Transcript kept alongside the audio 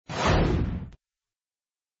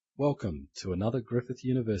Welcome to another Griffith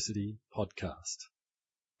University podcast.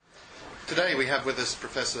 Today we have with us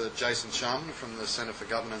Professor Jason Shum from the Centre for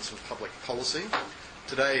Governance and Public Policy.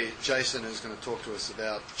 Today Jason is going to talk to us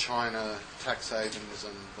about China, tax havens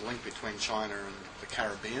and the link between China and the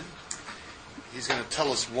Caribbean. He's going to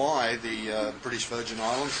tell us why the British Virgin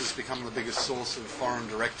Islands has become the biggest source of foreign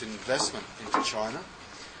direct investment into China,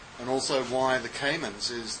 and also why the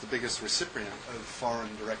Caymans is the biggest recipient of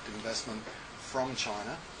foreign direct investment from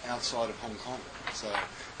China outside of Hong Kong. So,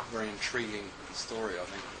 a very intriguing story, I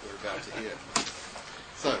think, we're about to hear.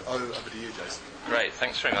 So, over to you, Jason. Great.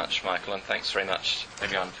 Thanks very much, Michael, and thanks very much,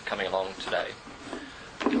 everyone, for coming along today.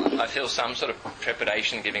 I feel some sort of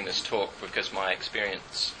trepidation giving this talk because my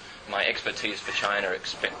expertise for China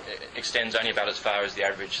extends only about as far as the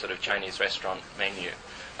average sort of Chinese restaurant menu.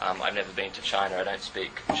 I've never been to China. I don't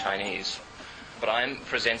speak Chinese. But I'm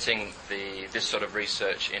presenting this sort of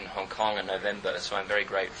research in Hong Kong in November, so I'm very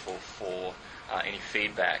grateful for any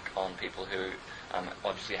feedback on people who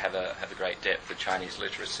obviously have a great depth of Chinese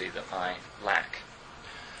literacy that I lack.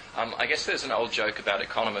 I guess there's an old joke about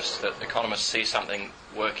economists that economists see something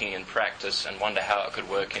working in practice and wonder how it could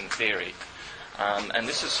work in theory. And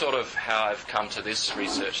this is sort of how I've come to this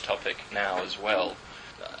research topic now as well.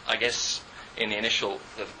 I guess in the initial,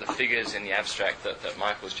 the figures in the abstract that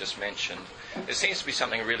Michael's just mentioned, there seems to be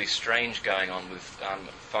something really strange going on with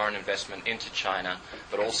foreign investment into China,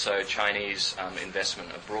 but also Chinese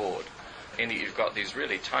investment abroad, in that you've got these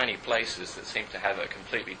really tiny places that seem to have a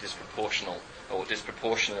completely disproportionate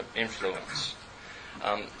influence.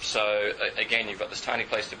 So again, you've got this tiny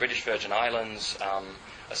place, the British Virgin Islands,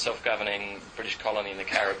 a self-governing British colony in the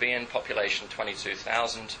Caribbean, population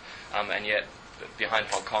 22,000, and yet behind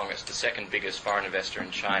Hong Kong, it's the second biggest foreign investor in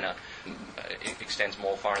China. It extends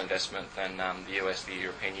more foreign investment than the US, the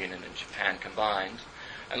European Union and Japan combined.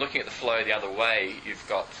 And looking at the flow the other way, you've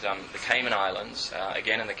got the Cayman Islands,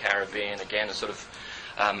 again in the Caribbean, again a sort of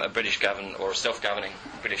a British governed or a self-governing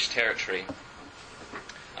British territory.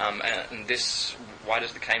 And this, why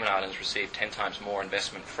does the Cayman Islands receive 10 times more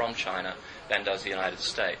investment from China than does the United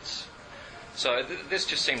States? So this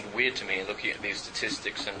just seemed weird to me, looking at these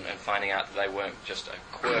statistics and finding out that they weren't just a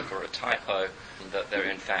quirk or a typo, that they're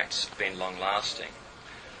in fact been long-lasting.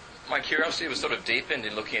 My curiosity was sort of deepened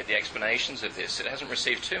in looking at the explanations of this. It hasn't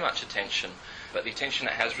received too much attention, but the attention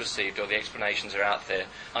it has received, or the explanations are out there,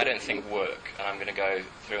 I don't think work. And I'm going to go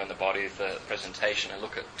through in the body of the presentation and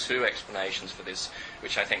look at two explanations for this,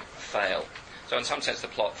 which I think fail. So in some sense the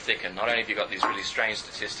plot thickened. Not only have you got these really strange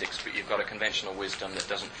statistics, but you've got a conventional wisdom that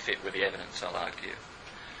doesn't fit with the evidence, I'll argue.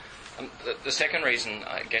 The second reason,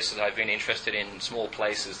 I guess, is I've been interested in small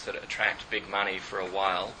places that attract big money for a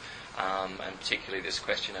while, and particularly this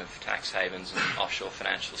question of tax havens and offshore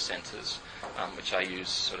financial centres, which I use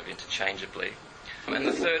sort of interchangeably. And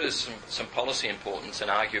the third is some policy importance and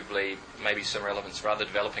arguably maybe some relevance for other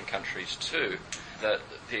developing countries too, that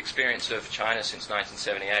the experience of China since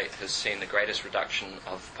 1978 has seen the greatest reduction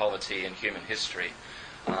of poverty in human history.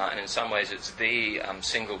 And in some ways it's the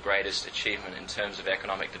single greatest achievement in terms of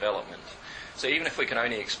economic development. So even if we can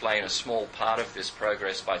only explain a small part of this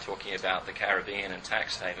progress by talking about the Caribbean and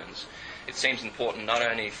tax havens, it seems important not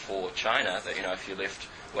only for China, that if you lift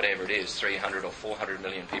whatever it is, 300 or 400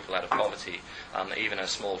 million people out of poverty, even a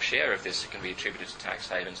small share of this can be attributed to tax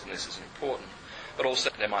havens, and this is important. But also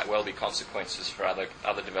there might well be consequences for other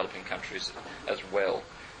developing countries as well,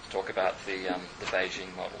 to talk about the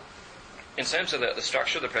Beijing model. In terms of the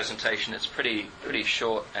structure of the presentation, it's pretty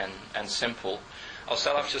short and simple. I'll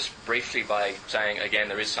start off just briefly by saying, again,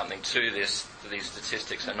 there is something to this. These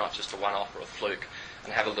statistics are not just a one-off or a fluke,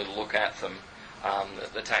 and have a little look at them.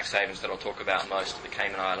 The tax havens that I'll talk about most are the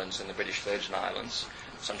Cayman Islands and the British Virgin Islands,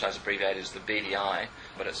 sometimes abbreviated as the BVI,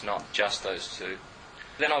 but it's not just those two.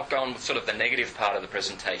 Then I'll go on with sort of the negative part of the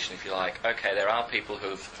presentation, if you like. Okay, there are people who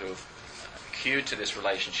have cued to this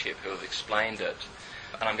relationship, who have explained it,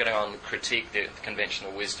 and I'm going to go on and critique the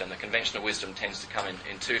conventional wisdom. The conventional wisdom tends to come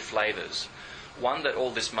in two flavours. One, that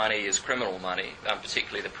all this money is criminal money,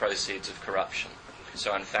 particularly the proceeds of corruption.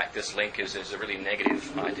 So in fact this link is a really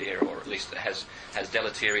negative idea, or at least it has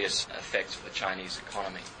deleterious effects for the Chinese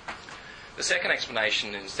economy. The second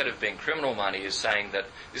explanation, instead of being criminal money, is saying that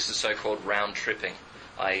this is so-called round-tripping,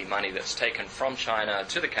 i.e. money that's taken from China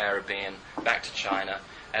to the Caribbean, back to China,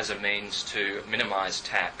 as a means to minimise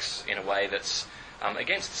tax in a way that's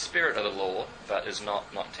against the spirit of the law, but is not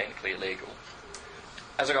technically illegal.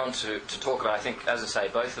 As I go on to talk about, I think, as I say,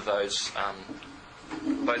 both of those are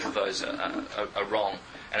wrong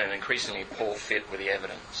and an increasingly poor fit with the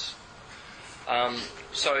evidence.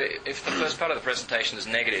 So if the first part of the presentation is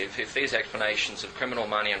negative, if these explanations of criminal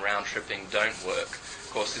money and round-tripping don't work, of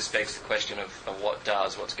course this begs the question of what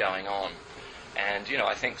does, what's going on. And,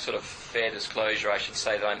 I think sort of fair disclosure, I should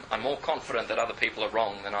say that I'm more confident that other people are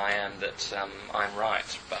wrong than I am that I'm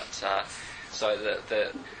right. But so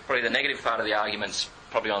probably the negative part of the argument's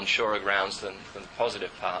probably on surer grounds than the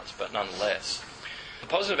positive parts, but nonetheless. The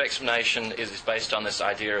positive explanation is based on this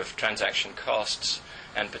idea of transaction costs,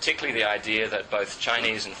 and particularly the idea that both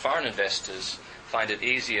Chinese and foreign investors find it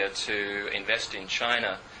easier to invest in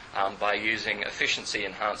China by using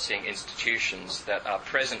efficiency-enhancing institutions that are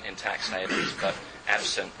present in tax havens but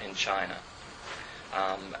absent in China.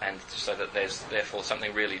 And so that there's therefore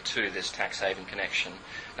something really to this tax haven connection,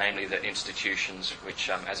 namely that institutions which,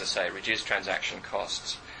 as I say, reduce transaction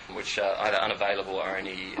costs, which are either unavailable or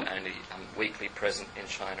only weakly present in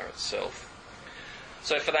China itself.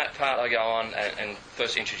 So for that part I go on and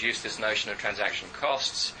first introduce this notion of transaction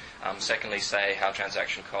costs, secondly say how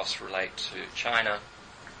transaction costs relate to China,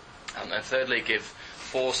 and thirdly give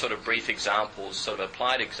four sort of brief examples, sort of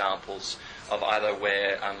applied examples of either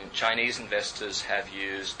where Chinese investors have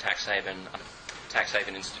used tax haven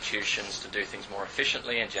institutions to do things more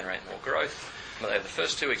efficiently and generate more growth. They're the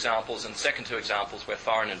first two examples, and the second two examples where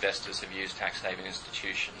foreign investors have used tax haven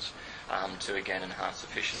institutions to again enhance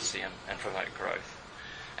efficiency and promote growth.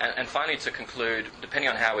 And finally, to conclude, depending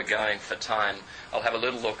on how we're going for time, I'll have a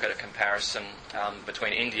little look at a comparison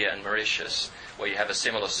between India and Mauritius, where you have a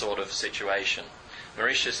similar sort of situation.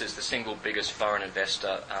 Mauritius is the single biggest foreign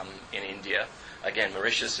investor in India. Again,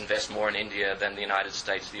 Mauritius invests more in India than the United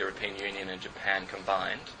States, the European Union and Japan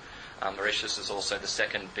combined. Mauritius is also the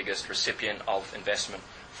second biggest recipient of investment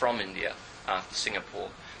from India after Singapore.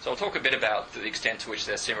 So I'll talk a bit about the extent to which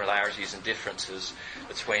there are similarities and differences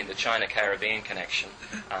between the China-Caribbean connection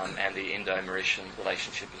and the Indo-Mauritian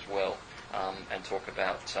relationship as well, and talk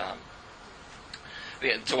about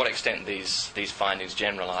to what extent these findings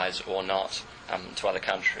generalise or not to other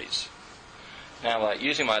countries. Now,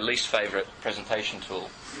 using my least favourite presentation tool,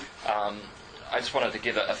 I just wanted to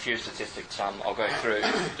give a few statistics I'll go through,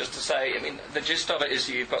 just to say, the gist of it is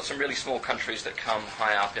you've got some really small countries that come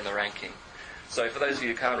high up in the ranking. So for those of you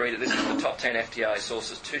who can't read it, this is the top 10 FDI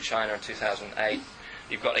sources to China in 2008.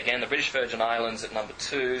 You've got, again, the British Virgin Islands at number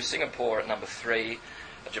 2, Singapore at number 3,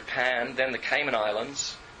 Japan, then the Cayman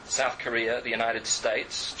Islands, South Korea, the United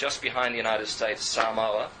States, just behind the United States,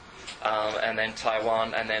 Samoa, and then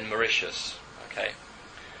Taiwan, and then Mauritius. Okay.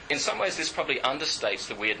 In some ways, this probably understates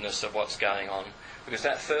the weirdness of what's going on, because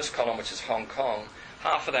that first column, which is Hong Kong,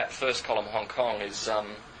 half of that first column, Hong Kong, is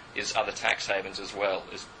other tax havens as well,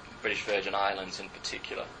 is British Virgin Islands in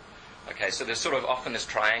particular. Okay, so there's sort of often this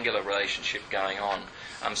triangular relationship going on.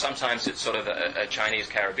 Sometimes it's sort of a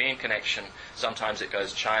Chinese-Caribbean connection. Sometimes it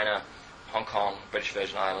goes China, Hong Kong, British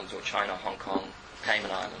Virgin Islands, or China, Hong Kong,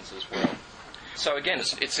 Cayman Islands as well. So again,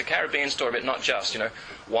 it's a Caribbean story, but not just.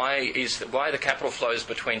 Why the capital flows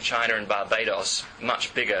between China and Barbados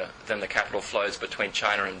much bigger than the capital flows between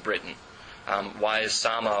China and Britain? Why does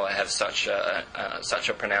Samoa have such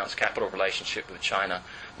a pronounced capital relationship with China,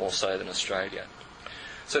 more so than Australia?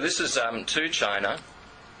 So this is to China.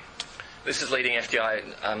 This is leading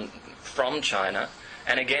FDI from China.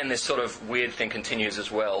 And again, this sort of weird thing continues as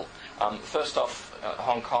well. First off,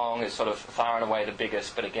 Hong Kong is sort of far and away the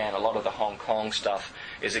biggest, but again, a lot of the Hong Kong stuff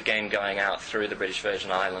is again going out through the British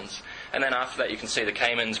Virgin Islands. And then after that, you can see the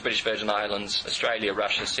Caymans, British Virgin Islands, Australia,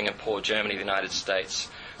 Russia, Singapore, Germany, the United States,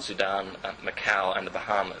 Sudan, Macau, and the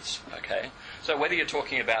Bahamas. Okay, so whether you're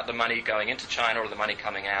talking about the money going into China or the money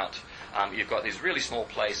coming out, you've got these really small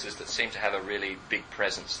places that seem to have a really big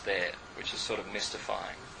presence there, which is sort of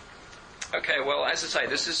mystifying. Okay, well, as I say,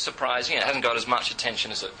 this is surprising. It hasn't got as much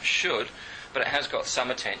attention as it should, but it has got some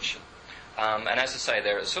attention. And as I say,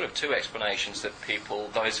 there are sort of two explanations that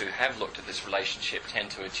those who have looked at this relationship,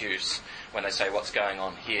 tend to adduce when they say, what's going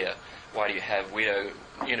on here? Why do you have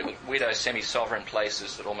weirdo semi-sovereign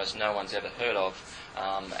places that almost no one's ever heard of,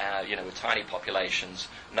 with tiny populations,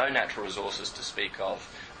 no natural resources to speak of,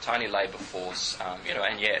 tiny labour force,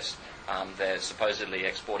 and yes, they're supposedly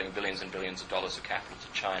exporting billions and billions of dollars of capital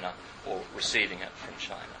to China or receiving it from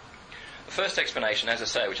China. The first explanation, as I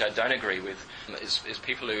say, which I don't agree with, is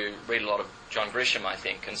people who read a lot of John Grisham, I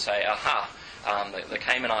think, and say, the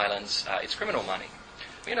Cayman Islands, it's criminal money.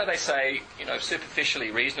 They say, superficially,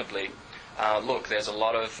 reasonably, look, there's a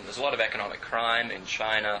lot of economic crime in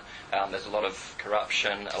China. There's a lot of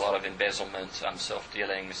corruption, a lot of embezzlement,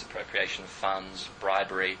 self-dealing, misappropriation of funds,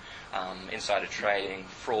 bribery, insider trading,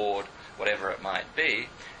 fraud, whatever it might be.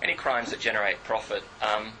 Any crimes that generate profit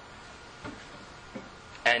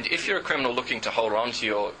And if you're a criminal looking to hold on to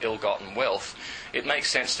your ill-gotten wealth, it makes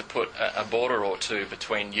sense to put a border or two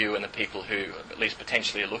between you and the people who at least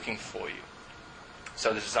potentially are looking for you.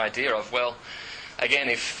 So there's this idea of, well, again,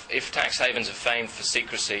 if tax havens are famed for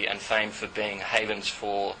secrecy and famed for being havens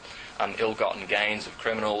for ill-gotten gains of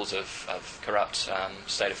criminals, of corrupt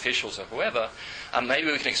state officials or whoever,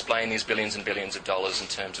 maybe we can explain these billions and billions of dollars in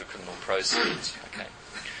terms of criminal proceeds. Okay,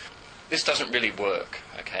 this doesn't really work,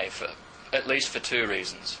 okay, at least for two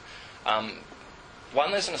reasons.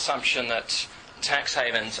 One, there's an assumption that tax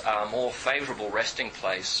havens are a more favourable resting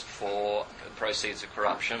place for proceeds of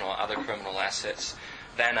corruption or other criminal assets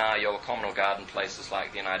than are your communal garden places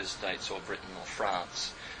like the United States or Britain or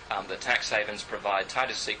France. The tax havens provide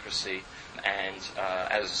tighter secrecy and,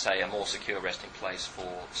 as I say, a more secure resting place for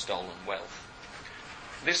stolen wealth.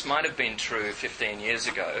 This might have been true 15 years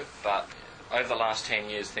ago, but over the last 10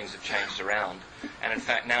 years things have changed around, and in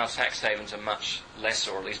fact now tax havens are much less,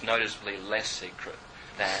 or at least noticeably less secret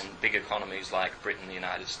than big economies like Britain, the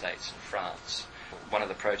United States and France. One of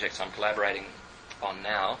the projects I'm collaborating on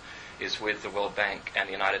now is with the World Bank and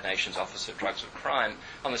the United Nations Office of Drugs and Crime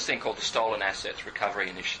on this thing called the Stolen Assets Recovery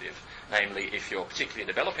Initiative. Namely, if you're particularly a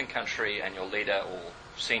developing country and your leader or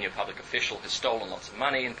senior public official has stolen lots of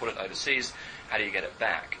money and put it overseas, how do you get it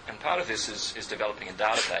back? And part of this is developing a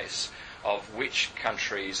database of which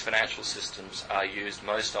countries' financial systems are used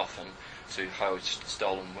most often to host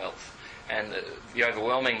stolen wealth. And the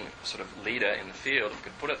overwhelming sort of leader in the field, if you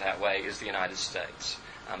could put it that way, is the United States.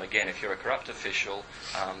 Again, if you're a corrupt official,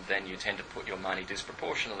 then you tend to put your money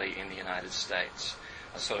disproportionately in the United States.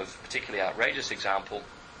 A sort of particularly outrageous example,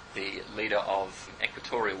 the leader of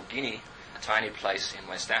Equatorial Guinea, a tiny place in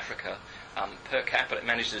West Africa, per capita, it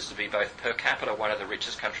manages to be both per capita one of the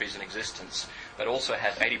richest countries in existence, but also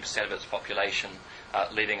have 80% of its population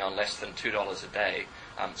living on less than $2 a day,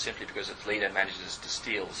 simply because its leader manages to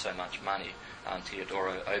steal so much money,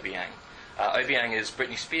 Teodoro Obiang. Obiang is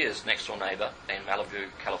Britney Spears' next-door neighbour in Malibu,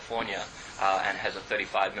 California, and has a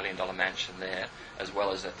 $35 million mansion there, as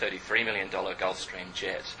well as a $33 million Gulfstream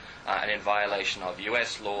jet. And in violation of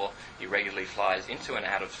US law, he regularly flies into and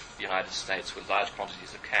out of the United States with large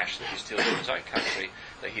quantities of cash that he steals from his own country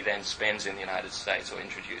that he then spends in the United States or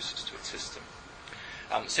introduces to its system.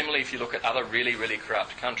 Similarly, if you look at other really, really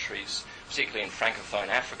corrupt countries, particularly in Francophone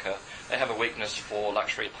Africa, they have a weakness for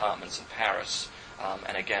luxury apartments in Paris.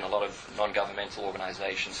 And again, a lot of non-governmental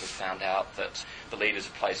organisations have found out that the leaders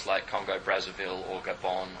of places like Congo-Brazzaville or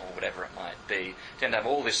Gabon or whatever it might be tend to have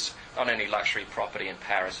all this, not only luxury property in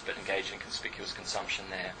Paris, but engage in conspicuous consumption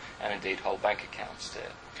there, and indeed hold bank accounts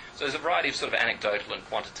there. So there's a variety of sort of anecdotal and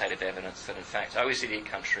quantitative evidence that in fact OECD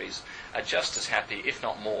countries are just as happy, if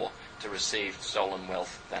not more, to receive stolen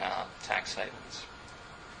wealth than are tax havens.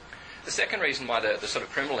 The second reason why the sort of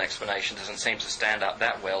criminal explanation doesn't seem to stand up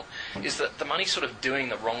that well is that the money's sort of doing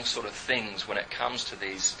the wrong sort of things when it comes to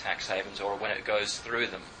these tax havens or when it goes through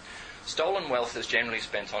them. Stolen wealth is generally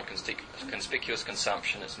spent on conspicuous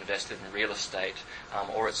consumption. It's invested in real estate,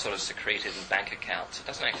 or it's sort of secreted in bank accounts. It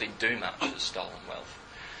doesn't actually do much as stolen wealth.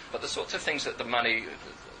 But the sorts of things that the money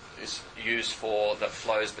is used for that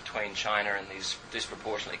flows between China and these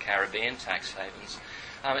disproportionately Caribbean tax havens,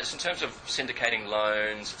 it's in terms of syndicating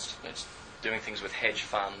loans, it's doing things with hedge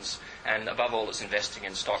funds, and above all it's investing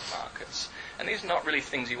in stock markets. And these are not really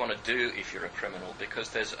things you want to do if you're a criminal, because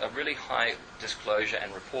there's a really high disclosure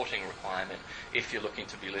and reporting requirement if you're looking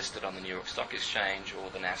to be listed on the New York Stock Exchange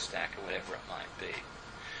or the NASDAQ or whatever it might be.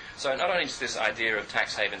 So not only does this idea of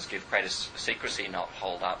tax havens give greater secrecy not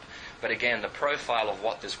hold up, but again the profile of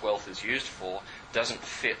what this wealth is used for doesn't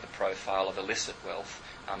fit the profile of illicit wealth.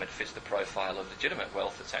 It fits the profile of legitimate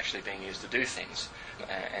wealth that's actually being used to do things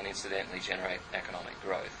and incidentally generate economic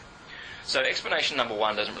growth. So explanation number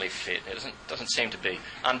one doesn't really fit. It doesn't seem to be.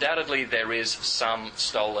 Undoubtedly there is some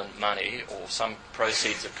stolen money or some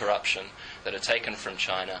proceeds of corruption that are taken from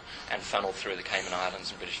China and funneled through the Cayman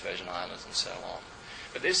Islands and British Virgin Islands and so on.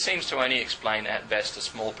 But this seems to only explain at best a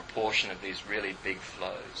small proportion of these really big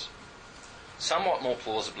flows. Somewhat more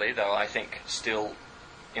plausibly, though I think still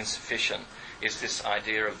insufficient, is this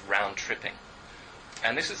idea of round-tripping.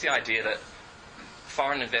 And this is the idea that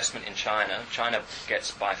foreign investment in China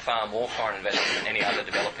gets by far more foreign investment than any other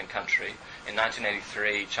developing country. In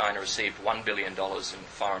 1983, China received $1 billion in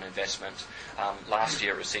foreign investment. Last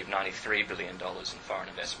year it received $93 billion in foreign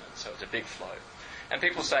investment, so it's a big flow. And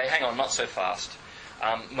people say, hang on, not so fast.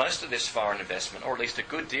 Most of this foreign investment, or at least a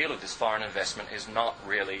good deal of this foreign investment, is not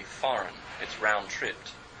really foreign. It's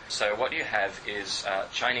round-tripped. So what you have is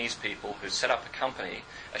Chinese people who set up a company,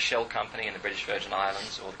 a shell company in the British Virgin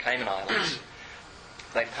Islands or the Cayman Islands.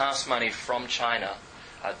 They pass money from China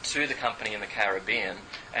to the company in the Caribbean,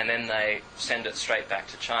 and then they send it straight back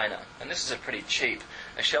to China. And this is a pretty cheap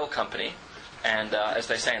shell company, and as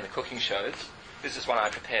they say in the cooking shows, this is one I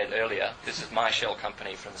prepared earlier. This is my shell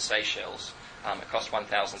company from the Seychelles. It cost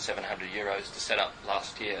 1,700 euros to set up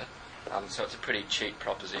last year, so it's a pretty cheap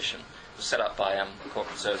proposition. It was set up by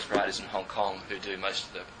corporate service providers in Hong Kong who do most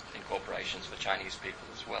of the incorporations for Chinese people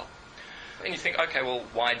as well. And you think, okay, well,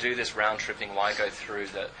 why do this round-tripping? Why go through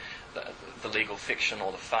the legal fiction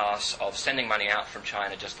or the farce of sending money out from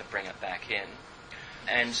China just to bring it back in?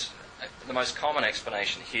 And the most common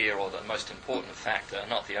explanation here, or the most important factor,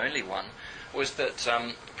 not the only one, was that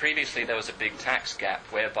previously there was a big tax gap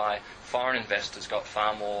whereby foreign investors got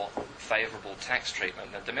far more favourable tax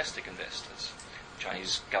treatment than domestic investors. The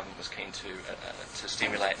Chinese government was keen to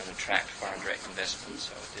stimulate and attract foreign direct investment,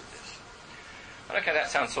 so it did this. And okay, that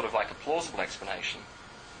sounds sort of like a plausible explanation.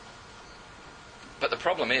 But the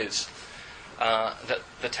problem is that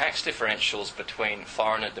the tax differentials between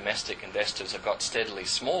foreign and domestic investors have got steadily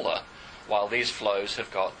smaller, while these flows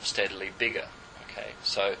have got steadily bigger. Okay,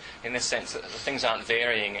 so in this sense, things aren't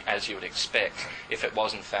varying as you would expect if it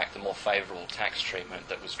was in fact the more favourable tax treatment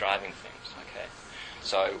that was driving things. Okay,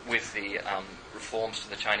 so with the reforms to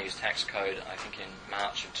the Chinese tax code, I think in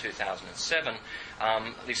March of 2007,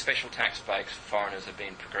 these special tax breaks for foreigners have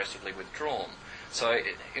been progressively withdrawn. So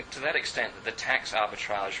to that extent, the tax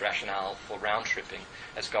arbitrage rationale for round-tripping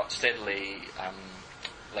has got steadily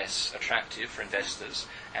less attractive for investors,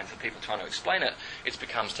 and for people trying to explain it, it's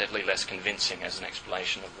become steadily less convincing as an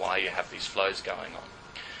explanation of why you have these flows going on.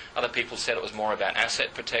 Other people said it was more about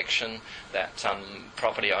asset protection, that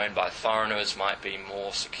property owned by foreigners might be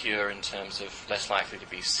more secure in terms of less likely to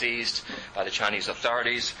be seized by the Chinese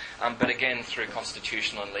authorities. But again, through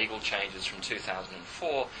constitutional and legal changes from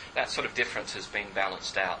 2004, that sort of difference has been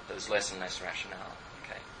balanced out. There's less and less rationale.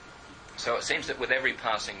 Okay. So it seems that with every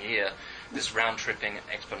passing year, this round-tripping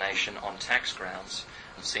explanation on tax grounds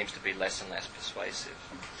seems to be less and less persuasive.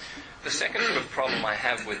 The second sort of problem I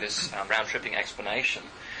have with this round-tripping explanation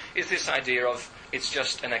is this idea of it's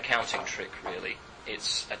just an accounting trick, really.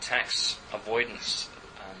 It's a tax avoidance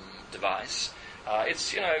device.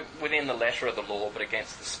 It's, within the letter of the law, but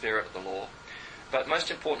against the spirit of the law. But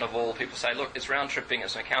most important of all, people say, look, it's round-tripping,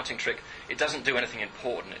 it's an accounting trick. It doesn't do anything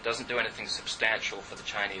important. It doesn't do anything substantial for the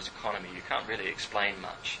Chinese economy. You can't really explain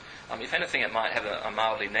much. If anything, it might have a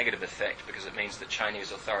mildly negative effect because it means that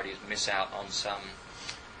Chinese authorities miss out on some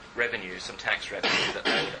revenue, some tax revenue that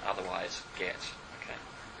they would otherwise get. Okay.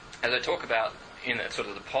 As I talk about in sort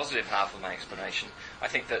of the positive half of my explanation, I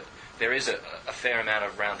think that there is a fair amount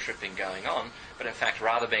of round-tripping going on, but in fact,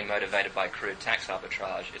 rather being motivated by crude tax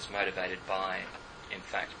arbitrage, it's motivated by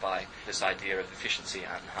this idea of efficiency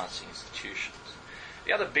and enhancing institutions.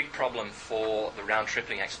 The other big problem for the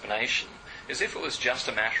round-tripping explanation is if it was just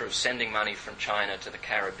a matter of sending money from China to the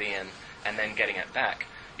Caribbean and then getting it back,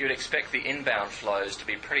 you would expect the inbound flows to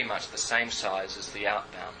be pretty much the same size as the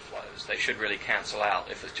outbound flows. They should really cancel out.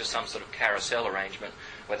 If it's just some sort of carousel arrangement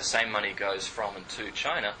where the same money goes from and to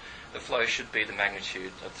China, the flow should be the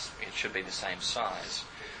magnitude it should be the same size.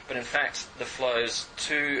 But in fact, the flows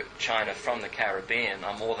to China from the Caribbean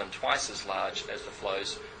are more than twice as large as the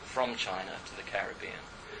flows from China to the Caribbean.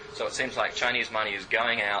 So it seems like Chinese money is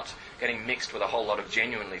going out, getting mixed with a whole lot of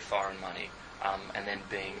genuinely foreign money, and then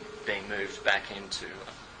being moved back into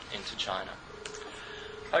China.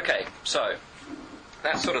 Okay, so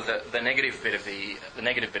that's sort of the negative bit of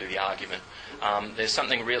the argument. There's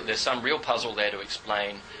some real puzzle there to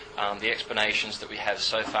explain. The explanations that we have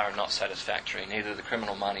so far are not satisfactory, neither the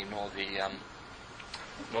criminal money nor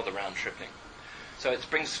the round tripping. So it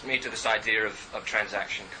brings me to this idea of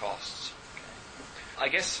transaction costs. Okay. I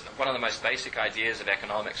guess one of the most basic ideas of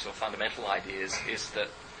economics, or fundamental ideas, is that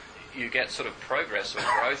you get sort of progress or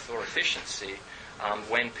growth or efficiency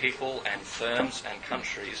when people and firms and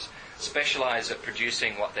countries specialise at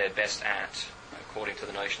producing what they're best at, according to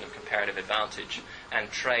the notion of comparative advantage,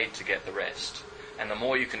 and trade to get the rest. And the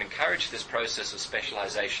more you can encourage this process of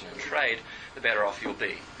specialisation and trade, the better off you'll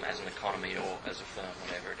be as an economy or as a firm,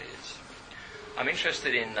 whatever it is. I'm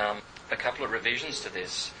interested in a couple of revisions to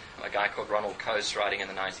this. A guy called Ronald Coase, writing in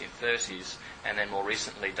the 1930s, and then more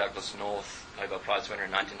recently Douglas North, Nobel Prize winner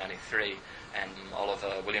in 1993, and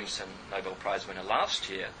Oliver Williamson, Nobel Prize winner last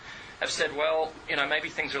year, have said, well, maybe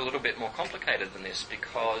things are a little bit more complicated than this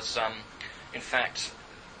because, in fact,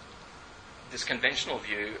 this conventional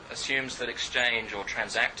view assumes that exchange or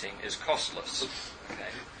transacting is costless.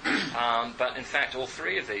 Okay? But in fact, all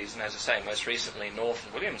three of these, and as I say, most recently North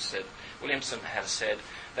and Williamson have said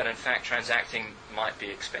that in fact transacting might be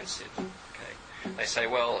expensive. Okay? They say,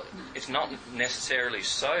 well, it's not necessarily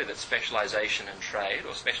so that specialisation in trade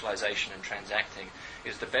or specialisation in transacting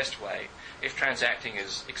is the best way. If transacting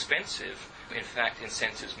is expensive, in fact,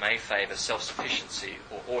 incentives may favour self-sufficiency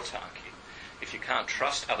or autarky. If you can't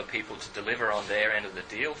trust other people to deliver on their end of the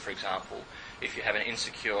deal, for example, if you have an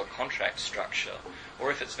insecure contract structure,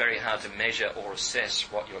 or if it's very hard to measure or assess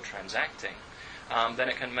what you're transacting, then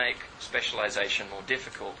it can make specialisation more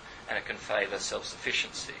difficult, and it can favour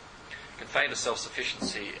self-sufficiency. It can favour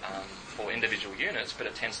self-sufficiency for individual units, but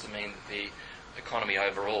it tends to mean that the economy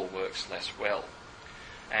overall works less well.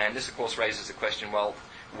 And this, of course, raises the question, well,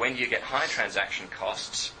 when you get high transaction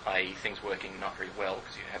costs, i.e. things working not very well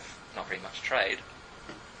because you have not very much trade,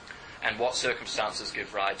 and what circumstances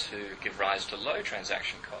give rise to low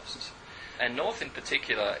transaction costs? And North in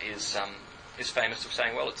particular is famous for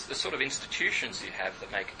saying, well, it's the sort of institutions you have that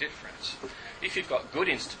make a difference. If you've got good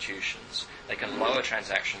institutions, they can lower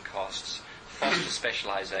transaction costs, foster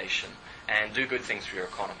specialisation, and do good things for your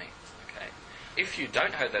economy. Okay? If you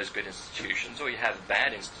don't have those good institutions, or you have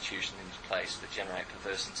bad institutions in place that generate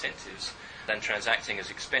perverse incentives, then transacting is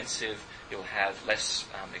expensive, you'll have less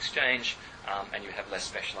exchange, and you have less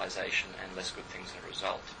specialisation and less good things as a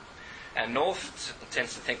result. And North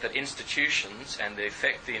tends to think that institutions and the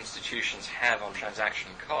effect the institutions have on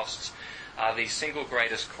transaction costs are the single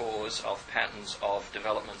greatest cause of patterns of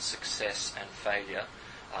development, success and failure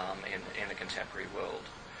in the contemporary world.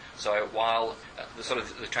 So while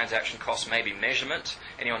the transaction cost may be measurement,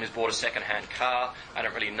 anyone who's bought a second-hand car, I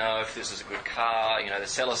don't really know if this is a good car. The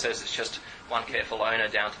seller says it's just one careful owner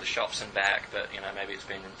down to the shops and back, but maybe it's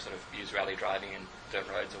been sort of used rally driving in dirt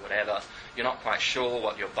roads or whatever. You're not quite sure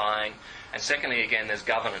what you're buying. And secondly, again, there's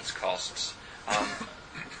governance costs.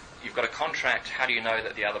 You've got a contract. How do you know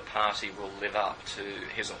that the other party will live up to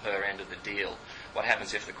his or her end of the deal? What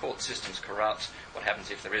happens if the court system's corrupt? What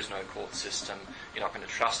happens if there is no court system? You're not going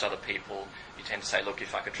to trust other people. You tend to say, look,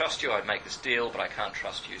 if I could trust you, I'd make this deal, but I can't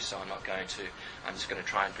trust you, so I'm not going to. I'm just going to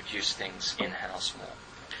try and produce things in-house more.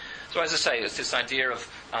 So as I say, it's this idea of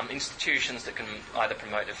institutions that can either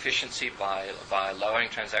promote efficiency by lowering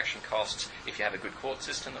transaction costs, if you have a good court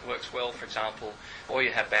system that works well, for example, or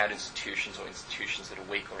you have bad institutions or institutions that are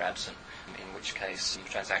weak or absent, in which case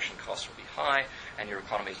transaction costs will be high and your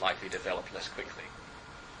economy is likely to develop less quickly.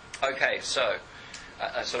 Okay, so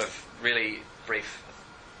a sort of really brief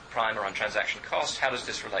primer on transaction costs. How does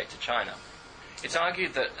this relate to China? It's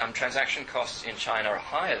argued that transaction costs in China are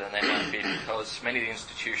higher than they might be because many of the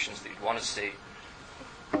institutions that you'd want to see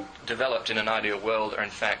developed in an ideal world are in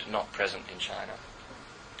fact not present in China.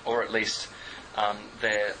 Or at least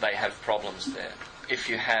they have problems there. If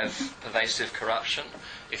you have pervasive corruption,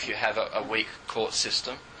 if you have a weak court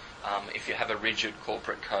system, if you have a rigid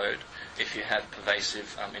corporate code, if you have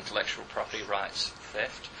pervasive intellectual property rights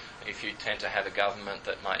theft, if you tend to have a government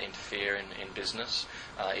that might interfere in business,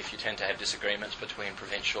 if you tend to have disagreements between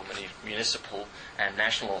provincial, municipal and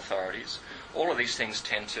national authorities, all of these things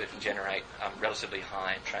tend to generate relatively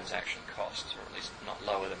high transaction costs, or at least not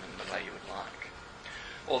lower them in the way you would like.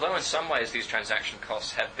 Although in some ways these transaction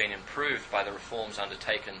costs have been improved by the reforms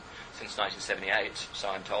undertaken since 1978, so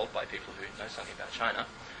I'm told by people who know something about China,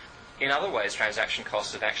 in other ways, transaction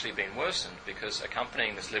costs have actually been worsened because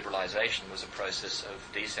accompanying this liberalisation was a process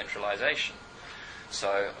of decentralisation.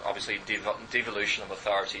 So, obviously, devolution of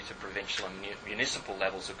authority to provincial and municipal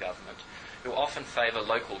levels of government, who often favour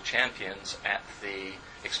local champions at the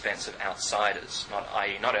expense of outsiders,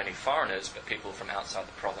 i.e. not only foreigners, but people from outside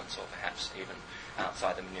the province or perhaps even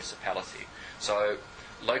outside the municipality. So,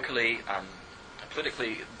 locally,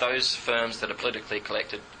 politically, those firms that are politically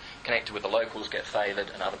connected with the locals get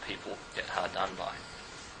favoured and other people get hard done by.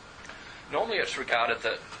 Normally it's regarded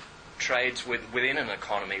that trades within an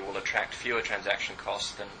economy will attract fewer transaction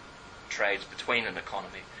costs than trades between an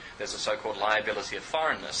economy. There's a so-called liability of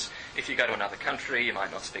foreignness. If you go to another country, you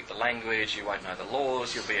might not speak the language, you won't know the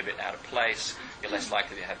laws, you'll be a bit out of place, you're less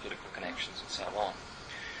likely to have political connections and so on.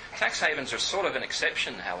 Tax havens are sort of an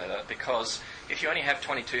exception, however, because if you only have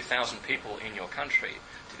 22,000 people in your country,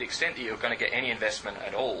 to the extent that you're going to get any investment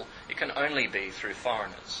at all, it can only be through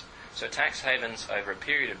foreigners. So tax havens over a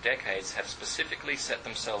period of decades have specifically set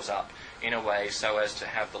themselves up in a way so as to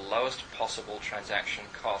have the lowest possible transaction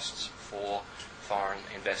costs for foreign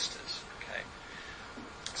investors. Okay?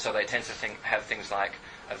 So they tend to have things like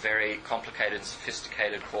a very complicated and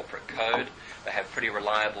sophisticated corporate code. They have pretty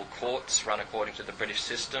reliable courts run according to the British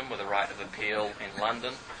system with a right of appeal in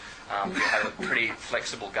London. You have a pretty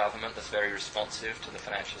flexible government that's very responsive to the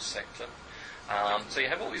financial sector. So you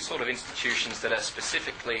have all these sort of institutions that are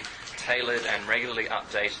specifically tailored and regularly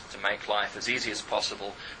updated to make life as easy as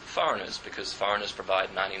possible foreigners, because foreigners provide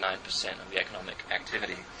 99% of the economic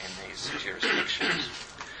activity in these jurisdictions.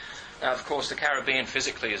 Now, of course, the Caribbean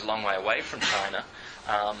physically is a long way away from China,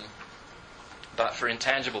 but for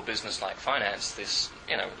intangible business like finance, this,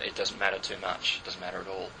 it doesn't matter too much. It doesn't matter at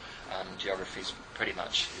all. Geography is pretty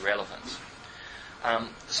much irrelevant.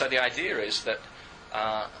 So the idea is that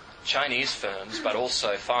Chinese firms, but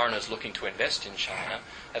also foreigners looking to invest in China,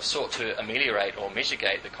 have sought to ameliorate or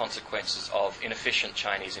mitigate the consequences of inefficient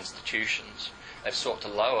Chinese institutions. They've sought to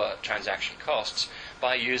lower transaction costs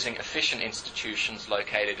by using efficient institutions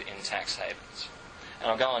located in tax havens.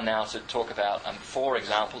 And I'll go on now to talk about 4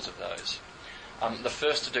 examples of those. The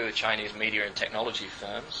first to do with Chinese media and technology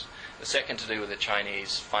firms, the second to do with a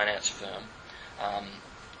Chinese finance firm,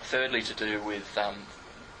 thirdly to do with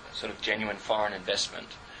sort of genuine foreign investment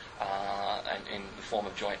and in the form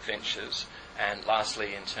of joint ventures, and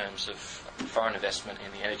lastly in terms of foreign investment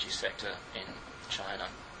in the energy sector in China.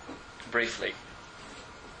 Briefly,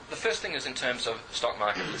 the first thing is in terms of stock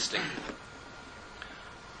market listing.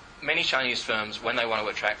 Many Chinese firms, when they want to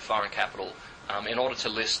attract foreign capital, in order to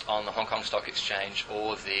list on the Hong Kong Stock Exchange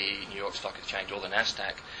or the New York Stock Exchange or the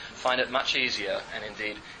Nasdaq, find it much easier, and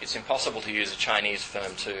indeed it's impossible to use a Chinese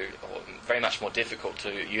firm or very much more difficult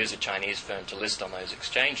to use a Chinese firm to list on those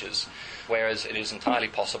exchanges, whereas it is entirely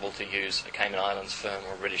possible to use a Cayman Islands firm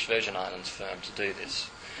or a British Virgin Islands firm to do this.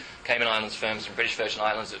 Cayman Islands firms and British Virgin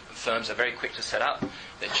Islands firms are very quick to set up.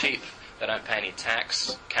 They're cheap. They don't pay any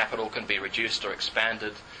tax. Capital can be reduced or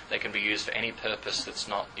expanded. They can be used for any purpose that's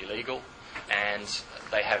not illegal. And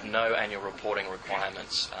they have no annual reporting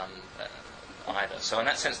requirements either. So in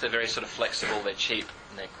that sense, they're very sort of flexible, they're cheap,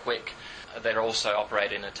 and they're quick. They also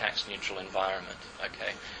operate in a tax-neutral environment.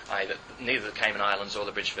 Okay, neither the Cayman Islands or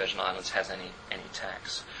the British Virgin Islands has any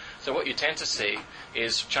tax. So what you tend to see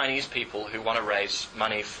is Chinese people who want to raise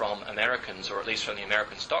money from Americans, or at least from the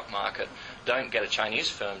American stock market, don't get a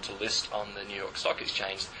Chinese firm to list on the New York Stock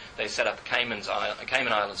Exchange. They set up a Cayman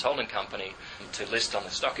Islands holding company to list on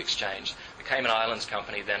the stock exchange. The Cayman Islands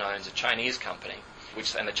company then owns a Chinese company,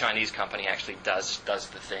 and the Chinese company actually does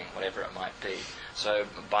the thing, whatever it might be. So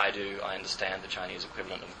Baidu, I understand the Chinese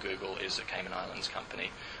equivalent of Google, is a Cayman Islands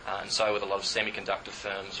company. And so with a lot of semiconductor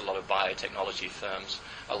firms, a lot of biotechnology firms,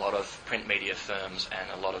 a lot of print media firms,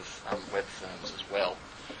 and a lot of web firms as well.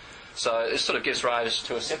 So this sort of gives rise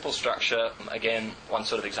to a simple structure. Again, one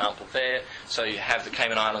sort of example there. So you have the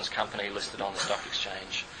Cayman Islands company listed on the stock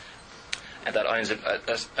exchange, and that owns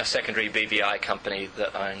a secondary BVI company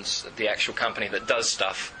that owns the actual company that does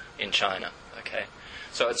stuff in China. Okay,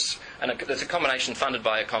 so there's a combination funded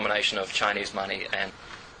by a combination of Chinese money and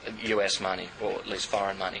US money, or at least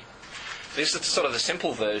foreign money. This is sort of the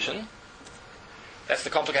simple version. That's the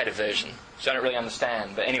complicated version, which I don't really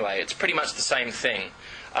understand. But anyway, it's pretty much the same thing.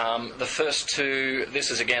 The first two, this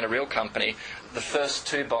is again a real company. The first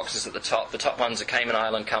 2 boxes at the top one's a Cayman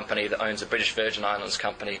Island company that owns a British Virgin Islands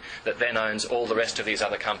company that then owns all the rest of these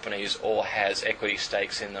other companies, or has equity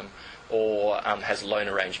stakes in them, or has loan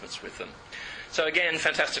arrangements with them. So again,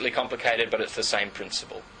 fantastically complicated, but it's the same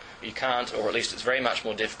principle. You can't, or at least it's very much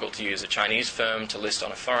more difficult to use a Chinese firm to list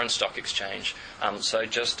on a foreign stock exchange, so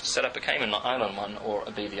just set up a Cayman Island one or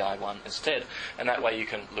a BVI one instead, and that way you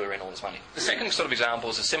can lure in all this money. The second sort of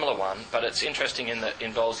example is a similar one, but it's interesting in that it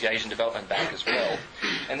involves the Asian Development Bank as well,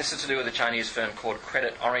 and this is to do with a Chinese firm called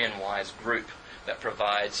Credit Orienwise Group that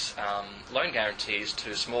provides loan guarantees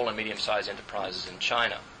to small and medium-sized enterprises in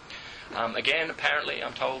China. Again, apparently,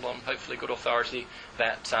 I'm told on hopefully good authority,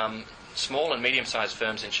 that small and medium-sized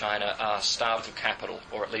firms in China are starved of capital,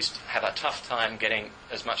 or at least have a tough time getting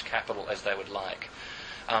as much capital as they would like.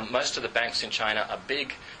 Most of the banks in China are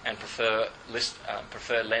big and prefer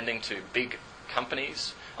lending to big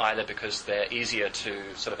companies, either because they're easier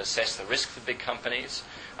to sort of assess the risk for big companies,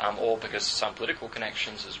 or because of some political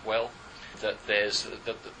connections as well. That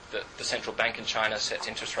the central bank in China sets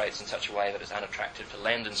interest rates in such a way that it's unattractive to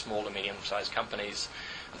lend in small and medium-sized companies.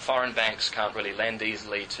 Foreign banks can't really lend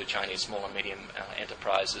easily to Chinese small and medium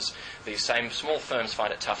enterprises. These same small firms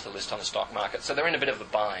find it tough to list on the stock market, so they're in a bit of a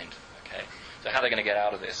bind. Okay, so how are they going to get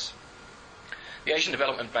out of this? The Asian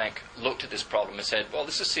Development Bank looked at this problem and said, well,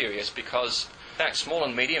 this is serious because, in fact, small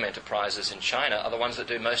and medium enterprises in China are the ones that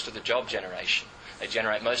do most of the job generation. They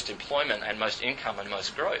generate most employment and most income and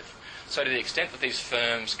most growth. So to the extent that these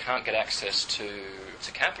firms can't get access to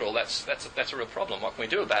capital, that's a real problem. What can we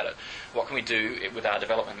do about it? What can we do with our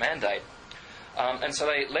development mandate? And so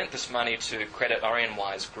they lent this money to Credit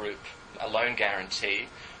Orienwise Group, a loan guarantee,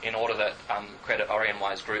 in order that Credit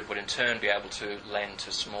Orienwise Group would in turn be able to lend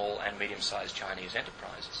to small and medium-sized Chinese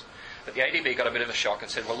enterprises. But the ADB got a bit of a shock and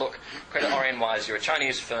said, well, look, Credit Orion-wise, you're a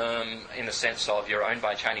Chinese firm in the sense of you're owned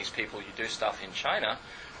by Chinese people, you do stuff in China.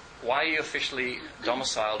 Why are you officially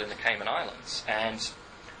domiciled in the Cayman Islands? And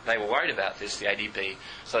they were worried about this, the ADB,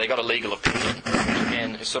 so they got a legal opinion, which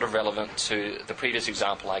again is sort of relevant to the previous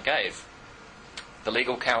example I gave. The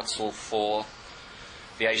legal counsel for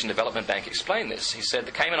the Asian Development Bank explained this. He said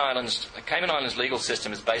the Cayman Islands legal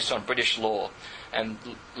system is based on British law, and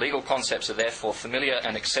legal concepts are therefore familiar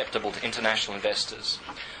and acceptable to international investors.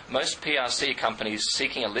 Most PRC companies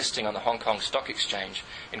seeking a listing on the Hong Kong Stock Exchange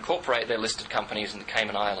incorporate their listed companies in the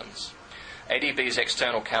Cayman Islands. ADB's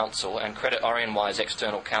external counsel and Credit Orion-wise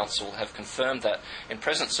external counsel have confirmed that, in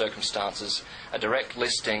present circumstances, a direct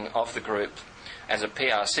listing of the group as a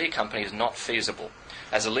PRC company is not feasible,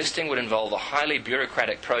 as a listing would involve a highly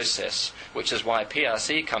bureaucratic process, which is why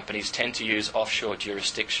PRC companies tend to use offshore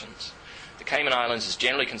jurisdictions. The Cayman Islands is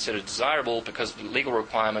generally considered desirable because the legal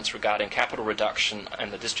requirements regarding capital reduction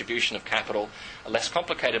and the distribution of capital are less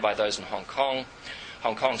complicated by those in Hong Kong.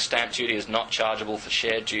 Hong Kong's stamp duty is not chargeable for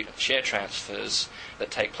share transfers that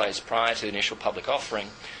take place prior to the initial public offering,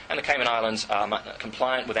 and the Cayman Islands are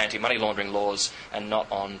compliant with anti-money laundering laws and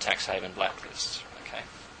not on tax haven blacklists. Okay.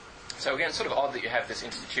 So again, it's sort of odd that you have this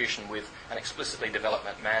institution with an explicitly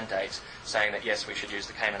development mandate saying that yes, we should use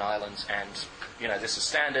the Cayman Islands, and this is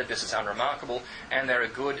standard, this is unremarkable, and there are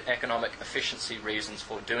good economic efficiency reasons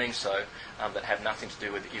for doing so that have nothing to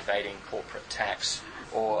do with evading corporate tax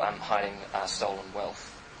or hiding stolen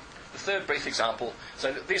wealth. The third brief example,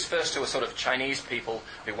 so these first two are sort of Chinese people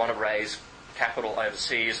who want to raise capital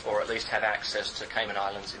overseas or at least have access to Cayman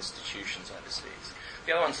Islands institutions overseas.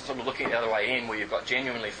 The other one's sort of looking the other way in, where you've got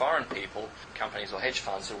genuinely foreign people, companies or hedge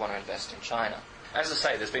funds, who want to invest in China. As I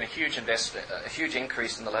say, there's been a huge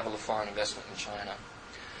increase in the level of foreign investment in China.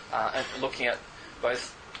 And looking at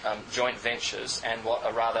both joint ventures and what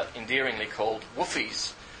are rather endearingly called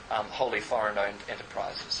WOFIs, wholly foreign-owned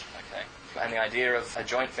enterprises. Okay? And the idea of a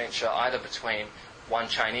joint venture either between one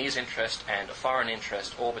Chinese interest and a foreign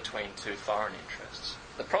interest, or between two foreign interests.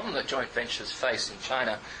 The problem that joint ventures face in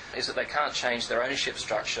China is that they can't change their ownership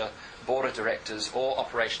structure, board of directors, or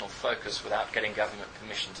operational focus without getting government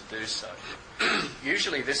permission to do so.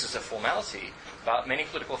 Usually this is a formality, but many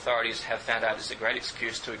political authorities have found out it's a great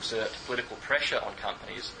excuse to exert political pressure on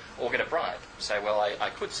companies or get a bribe. Say, well, I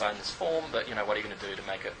could sign this form, but what are you going to do to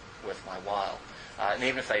make it worth my while? And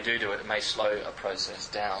even if they do it, it may slow a process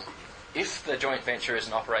down. If the joint venture is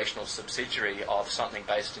an operational subsidiary of something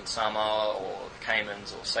based in Samoa or the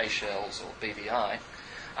Caymans or Seychelles or BVI,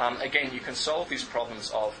 again, you can solve these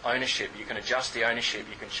problems of ownership. You can adjust the ownership,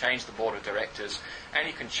 you can change the board of directors, and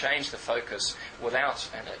you can change the focus without,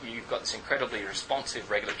 and you've got this incredibly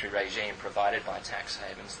responsive regulatory regime provided by tax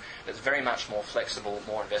havens that's very much more flexible,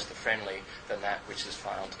 more investor-friendly than that which is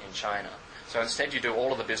found in China. So instead you do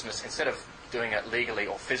all of the business, instead of doing it legally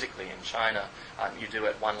or physically in China, you do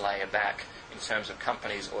it one layer back in terms of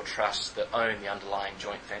companies or trusts that own the underlying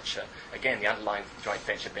joint venture. Again, the underlying joint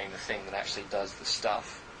venture being the thing that actually does the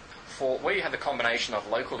stuff. For where you have a combination of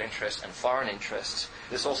local interests and foreign interests,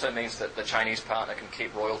 this also means that the Chinese partner can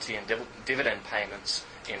keep royalty and dividend payments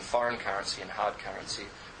in foreign currency and hard currency,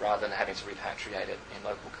 rather than having to repatriate it in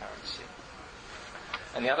local currency.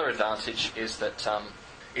 And the other advantage is that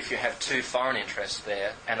if you have two foreign interests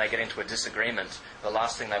there and they get into a disagreement, the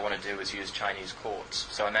last thing they want to do is use Chinese courts.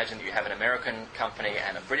 So imagine that you have an American company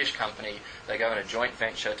and a British company. They go in a joint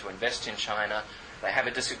venture to invest in China. They have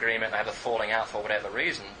a disagreement, they have a falling out for whatever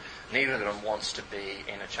reason. Neither of them wants to be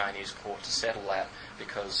in a Chinese court to settle that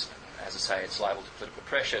because, as I say, it's liable to political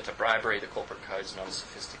pressure, to bribery. The corporate code's not as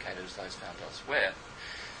sophisticated as those found elsewhere.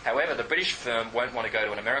 However, the British firm won't want to go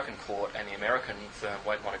to an American court, and the American firm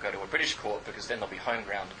won't want to go to a British court because then there'll be home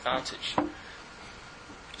ground advantage.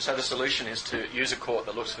 So the solution is to use a court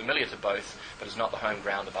that looks familiar to both, but is not the home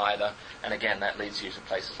ground of either. And again, that leads you to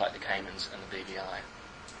places like the Caymans and the BVI.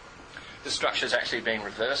 This structure is actually being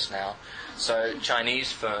reversed now. So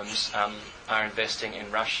Chinese firms are investing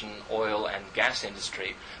in Russian oil and gas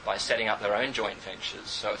industry by setting up their own joint ventures.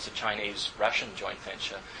 So it's a Chinese-Russian joint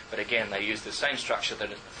venture. But again, they use the same structure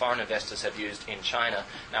that foreign investors have used in China.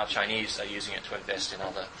 Now Chinese are using it to invest in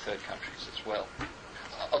other third countries as well.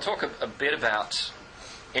 I'll talk a bit about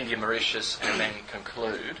India, Mauritius, and then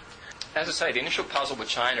conclude. As I say, the initial puzzle with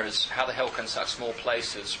China is how the hell can such small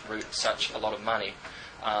places route such a lot of money?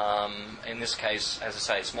 In this case, as I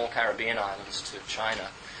say, small Caribbean islands to China.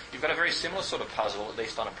 You've got a very similar sort of puzzle, at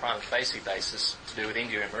least on a prima facie basis, to do with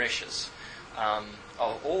India and Mauritius.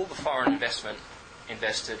 Of all the foreign investment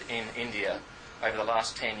invested in India over the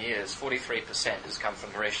last 10 years, 43% has come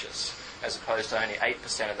from Mauritius, as opposed to only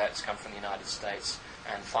 8% of that has come from the United States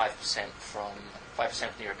and 5% from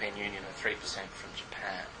the European Union, and 3% from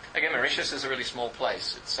Japan. Again, Mauritius is a really small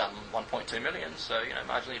place. It's 1.2 million, so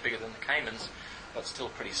marginally bigger than the Caymans, but still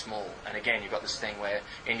pretty small. And again, you've got this thing where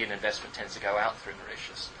Indian investment tends to go out through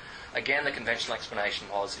Mauritius. Again, the conventional explanation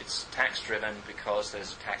was it's tax-driven because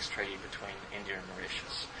there's a tax treaty between India and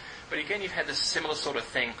Mauritius. But again, you've had this similar sort of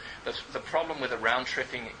thing. The problem with a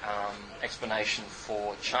round-tripping explanation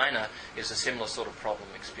for China is a similar sort of problem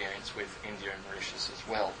experienced with India and Mauritius as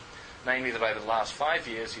well. Namely that over the last 5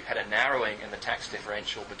 years, you've had a narrowing in the tax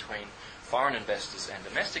differential between foreign investors and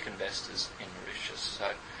domestic investors in Mauritius.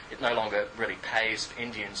 So it no longer really pays for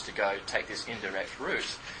Indians to go take this indirect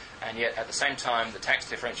route. And yet, at the same time, the tax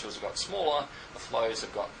differentials have got smaller, the flows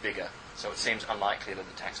have got bigger. So it seems unlikely that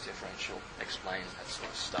the tax differential explains that sort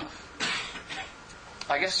of stuff.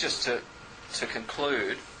 I guess just to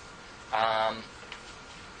conclude,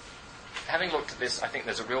 having looked at this, I think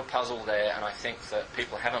there's a real puzzle there, and I think that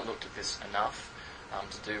people haven't looked at this enough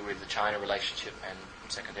to do with the China relationship and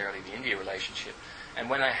secondarily the India relationship. And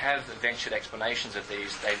when they have ventured explanations of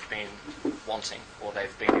these, they've been wanting, or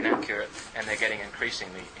they've been inaccurate, and they're getting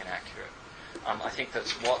increasingly inaccurate. I think that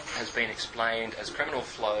what has been explained as criminal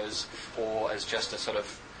flows or as just a sort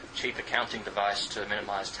of cheap accounting device to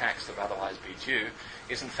minimise tax that would otherwise be due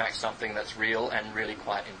is in fact something that's real and really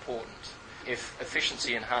quite important. If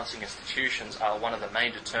efficiency-enhancing institutions are one of the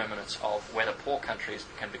main determinants of whether poor countries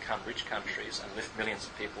can become rich countries and lift millions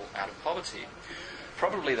of people out of poverty,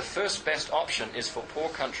 probably the first best option is for poor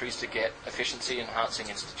countries to get efficiency-enhancing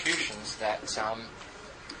institutions that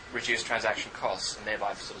reduce transaction costs and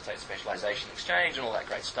thereby facilitate specialisation, exchange and all that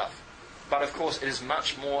great stuff. But of course it is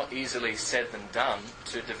much more easily said than done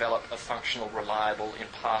to develop a functional, reliable,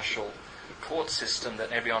 impartial court system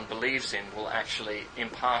that everyone believes in will actually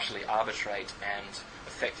impartially arbitrate and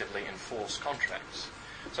effectively enforce contracts.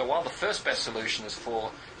 So while the first best solution is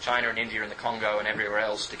for China and India and the Congo and everywhere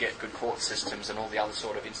else to get good court systems and all the other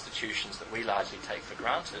sort of institutions that we largely take for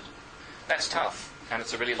granted, that's tough and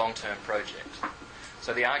it's a really long-term project.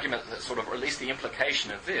 So the argument that sort of, or at least the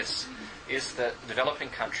implication of this, is that developing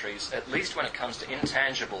countries, at least when it comes to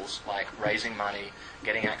intangibles like raising money,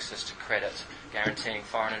 getting access to credit, guaranteeing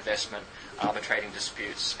foreign investment, arbitrating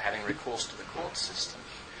disputes, having recourse to the court system,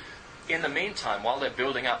 in the meantime, while they're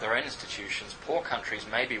building up their own institutions, poor countries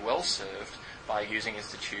may be well served by using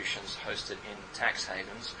institutions hosted in tax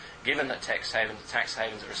havens, given that tax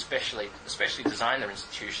havens are especially design their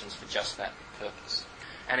institutions for just that purpose.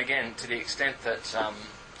 And again, to the extent that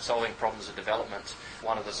solving problems of development,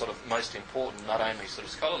 one of the sort of most important, not only sort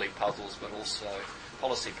of scholarly puzzles, but also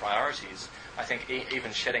policy priorities, I think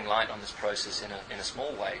even shedding light on this process in a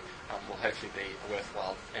small way will hopefully be a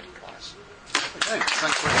worthwhile enterprise. Okay,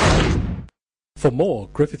 thanks very much. For more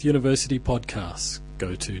Griffith University podcasts,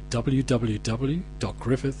 go to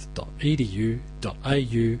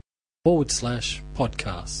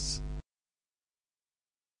www.griffith.edu.au/podcasts.